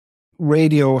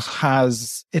radio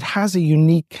has a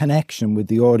unique connection with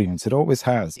the audience. It always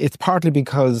has. It's partly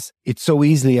because it's so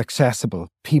easily accessible.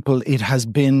 It has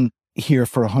been here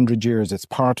for 100 years. It's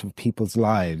part of people's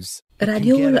lives.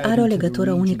 Radioul are o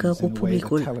legătură unică cu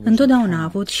publicul. Întotdeauna a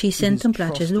avut și se întâmplă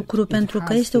acest lucru pentru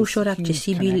că este ușor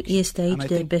accesibil, este aici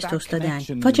de peste 100 de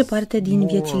ani. Face parte din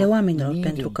viețile oamenilor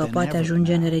pentru că poate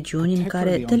ajunge în regiuni în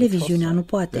care televiziunea nu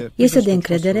poate. Este de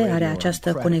încredere, are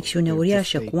această conexiune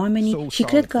uriașă cu oamenii și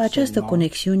cred că această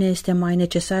conexiune este mai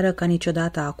necesară ca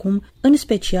niciodată acum, în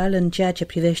special în ceea ce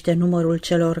privește numărul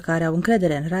celor care au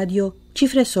încredere în radio,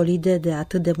 cifre solide de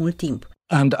atât de mult timp.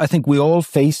 And I think we all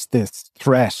face this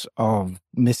threat of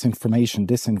misinformation,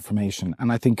 disinformation, and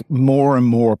I think more and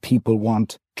more people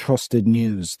want trusted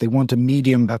news. They want a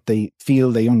medium that they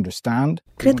feel they understand.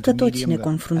 Cred că toți ne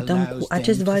confruntăm cu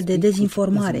acest val de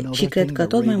dezinformare și cred că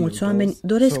tot mai mulți oameni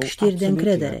doresc știri de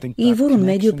încredere. Ei vor un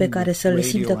mediu pe care să le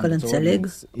simtă că îl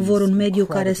înțeleg, vor un mediu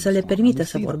care să le permită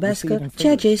să vorbească,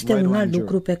 ceea ce este un alt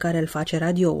lucru pe care îl face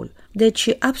radioul.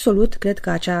 Deci, absolut, cred că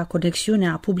acea conexiune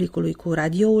a publicului cu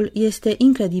radioul este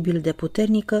incredibil de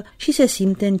puternică și se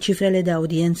simte în cifrele de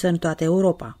audiență în toată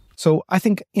Europa. So I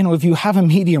think, if you have a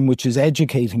medium which is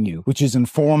educating you, which is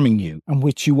informing you, and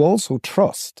which you also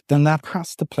trust, then that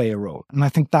has to play a role. And I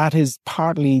think that is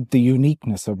partly the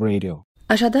uniqueness of radio.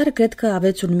 Așadar, cred că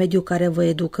aveți un mediu care vă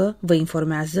educă, vă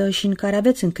informează și în care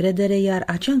aveți încredere, iar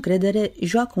acea încredere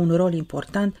joacă un rol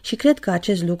important și cred că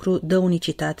acest lucru dă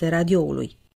unicitate radioului.